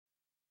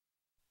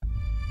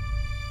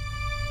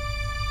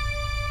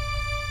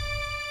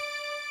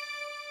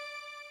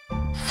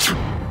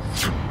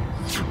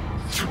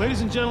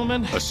Ladies and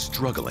gentlemen, a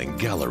struggling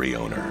gallery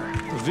owner.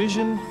 the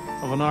vision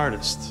of an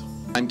artist.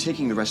 I'm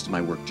taking the rest of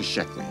my work to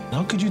Sheckley.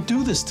 How could you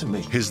do this to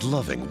me? His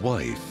loving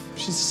wife.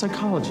 She's a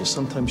psychologist.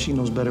 Sometimes she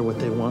knows better what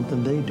they want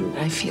than they do.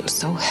 I feel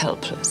so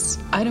helpless.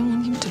 I don't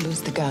want him to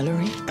lose the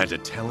gallery. And a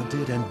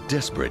talented and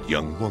desperate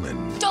young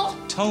woman.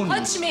 Don't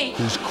touch me!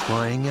 Who's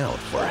crying out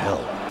for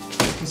help.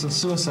 It's a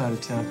suicide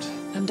attempt.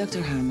 I'm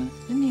Dr. Harmon.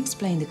 Let me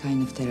explain the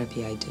kind of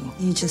therapy I do.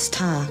 You just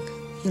talk.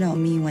 You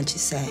don't mean what you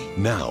say.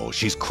 Now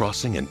she's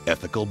crossing an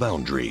ethical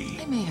boundary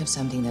I may have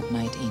something that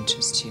might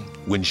interest you.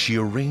 when she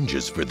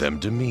arranges for them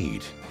to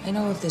meet. I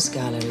know of this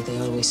gallery.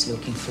 They're always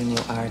looking for new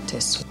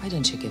artists. Why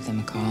don't you give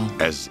them a call?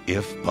 As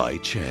if by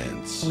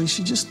chance. Well,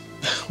 she just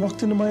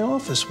walked into my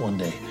office one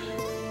day.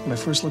 When I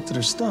first looked at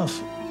her stuff,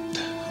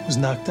 I was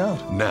knocked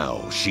out.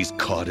 Now she's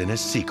caught in a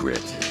secret.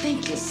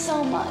 Thank you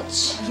so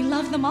much. You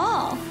love them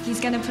all.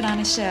 He's gonna put on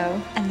a show,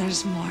 and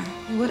there's more.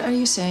 What are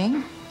you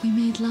saying? We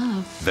made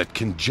love. That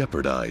can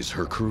jeopardize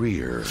her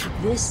career,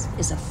 This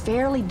is a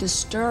fairly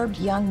disturbed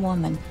young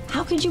woman.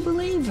 How could you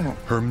believe her?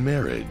 her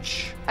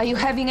marriage, Are you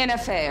having an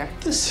affair?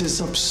 This is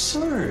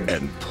absurd.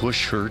 and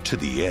push her to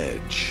the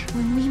edge.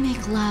 When we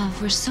make love,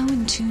 we're so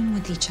in tune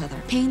with each other.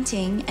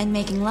 Painting and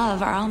making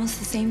love are almost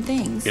the same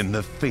things. In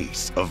the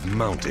face of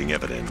mounting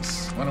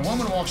evidence. When a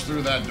woman walks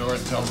through that door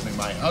and tells me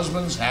my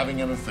husband's having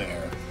an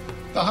affair,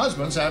 the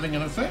husband's having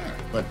an affair.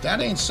 But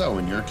that ain't so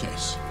in your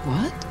case.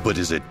 What? But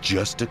is it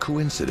just a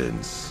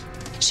coincidence?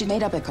 She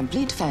made up a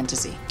complete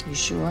fantasy. You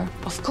sure?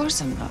 Of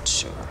course I'm not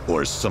sure.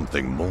 Or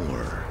something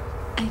more?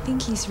 I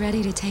think he's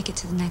ready to take it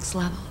to the next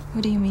level.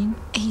 What do you mean?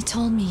 He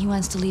told me he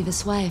wants to leave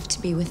his wife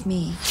to be with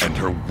me. And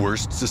her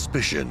worst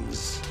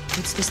suspicions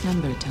What's this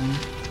number, Tony?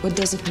 What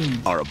does it mean?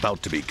 are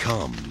about to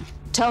become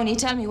Tony,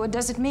 tell me, what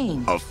does it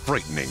mean? a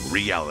frightening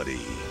reality.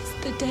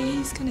 The day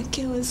he's gonna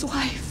kill his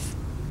wife.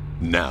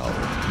 Now,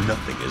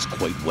 nothing is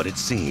quite what it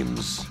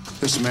seems.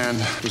 This man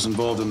was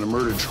involved in a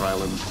murder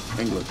trial in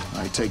England.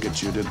 I take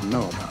it you didn't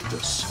know about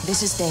this.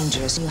 This is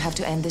dangerous. You have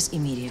to end this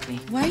immediately.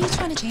 Why are you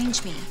trying to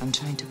change me? I'm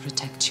trying to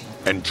protect you.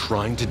 And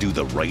trying to do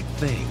the right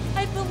thing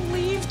I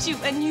believed you,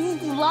 and you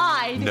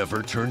lied.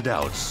 never turned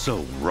out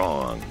so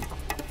wrong.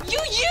 You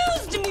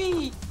used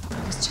me!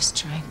 I was just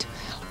trying to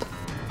help.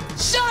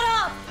 Shut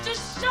up!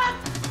 Just shut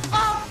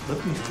up!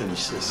 Let me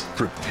finish this.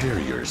 Prepare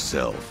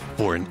yourself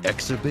for an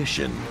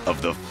exhibition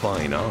of the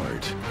fine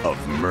art of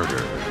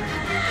murder.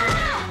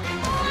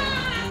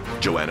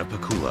 Joanna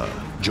Pacula,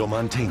 Joe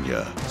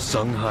Mantegna,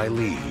 Sung Hai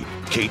Lee,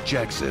 Kate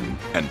Jackson,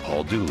 and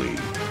Paul Dooley.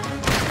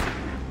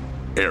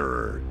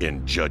 Error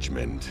in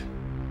judgment.